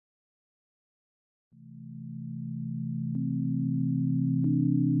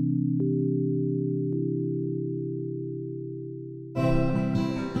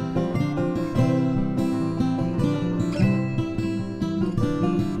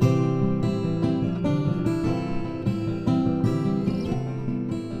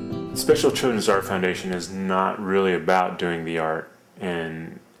Special Children's Art Foundation is not really about doing the art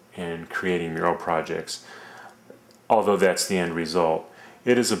and creating mural projects, although that's the end result.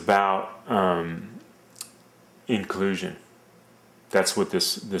 It is about inclusion. That's what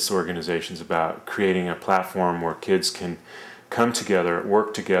this organization is about, creating a platform where kids can come together,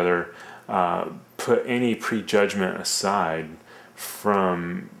 work together, put any prejudgment aside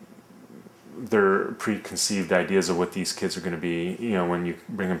from their preconceived ideas of what these kids are going to be, when you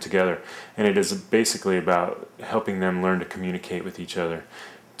bring them together. And it is basically about helping them learn to communicate with each other,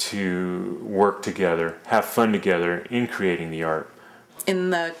 to work together, have fun together in creating the art. In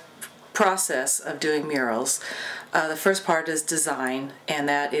the process of doing murals, the first part is design, and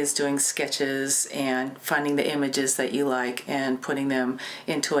that is doing sketches and finding the images that you like and putting them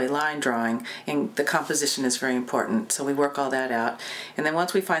into a line drawing, and the composition is very important, so we work all that out. And then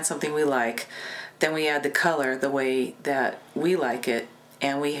once we find something we like, then we add the color the way that we like it,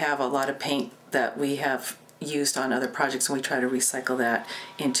 and we have a lot of paint that we have used on other projects, and we try to recycle that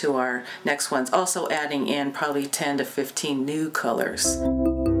into our next ones, also adding in probably 10 to 15 new colors.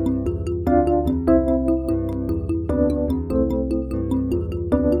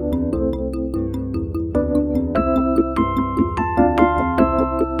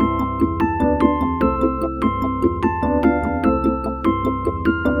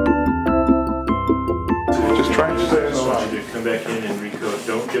 Come back in and recode.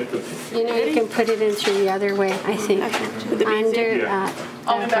 Don't get the... You can put it in through the other way, I think. Under the brush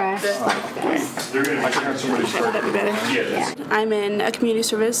like that. I can have somebody start. That'd be better. Yeah. I'm in a community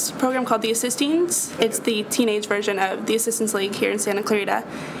service program called the Assistings. It's the teenage version of the Assistance League here in Santa Clarita,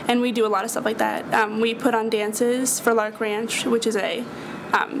 and we do a lot of stuff like that. We put on dances for Lark Ranch, which is a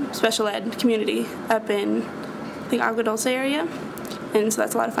special ed community up in, I think, Agua Dulce area. And so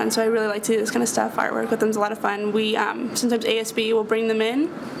that's a lot of fun. So I really like to do this kind of stuff. Artwork with them is a lot of fun. We sometimes ASB will bring them in,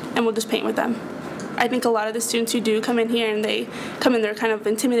 and we'll just paint with them. I think a lot of the students who do come in here, and they come in, they're kind of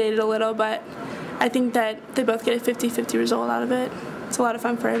intimidated a little, but I think that they both get a 50-50 result out of it. It's a lot of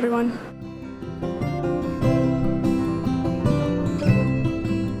fun for everyone.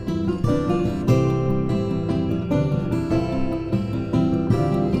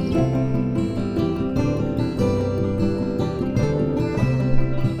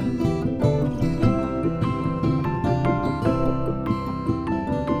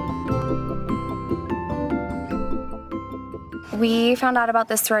 We found out about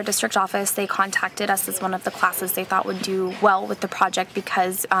this through our district office. They contacted us as one of the classes they thought would do well with the project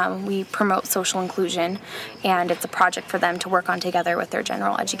because we promote social inclusion, and it's a project for them to work on together with their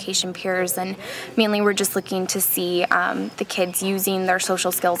general education peers. And mainly we're just looking to see the kids using their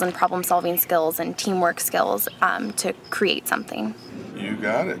social skills and problem-solving skills and teamwork skills to create something. You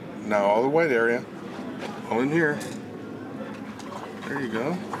got it. Now all the white area, all in here. There you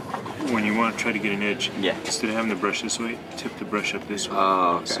go. When you want to try to get an edge, instead of having the brush this way, tip the brush up this way.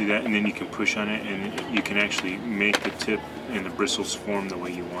 Oh, okay. See that? And then you can push on it, and you can actually make the tip and the bristles form the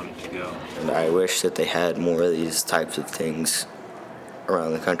way you want it to go. And I wish that they had more of these types of things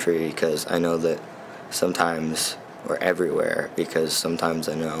around the country, because I know that sometimes, or everywhere, because sometimes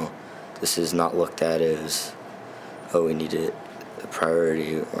I know this is not looked at as, oh, we need a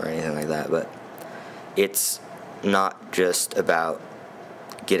priority or anything like that, but it's not just about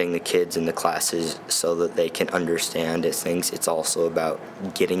getting the kids in the classes so that they can understand things. It's also about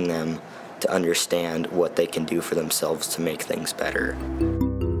getting them to understand what they can do for themselves to make things better.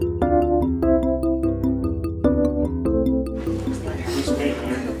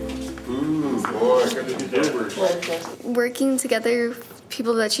 Working together,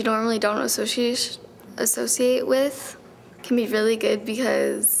 people that you normally don't associate with can be really good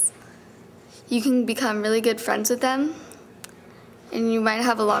because you can become really good friends with them, and you might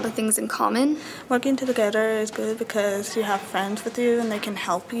have a lot of things in common. Working together is good because you have friends with you and they can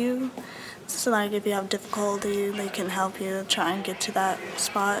help you. So like if you have difficulty, they can help you try and get to that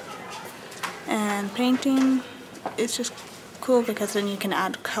spot. And painting, it's just cool because then you can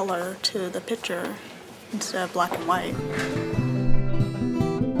add color to the picture instead of black and white.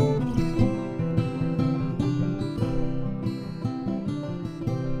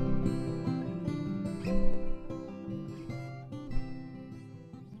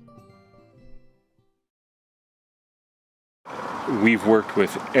 We've worked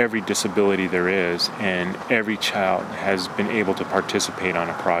with every disability there is, and every child has been able to participate on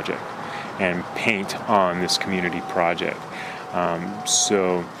a project and paint on this community project.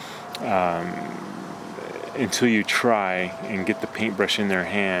 Until you try and get the paintbrush in their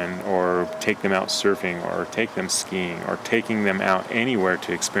hand, or take them out surfing, or take them skiing, or taking them out anywhere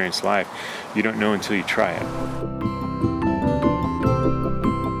to experience life, you don't know until you try it.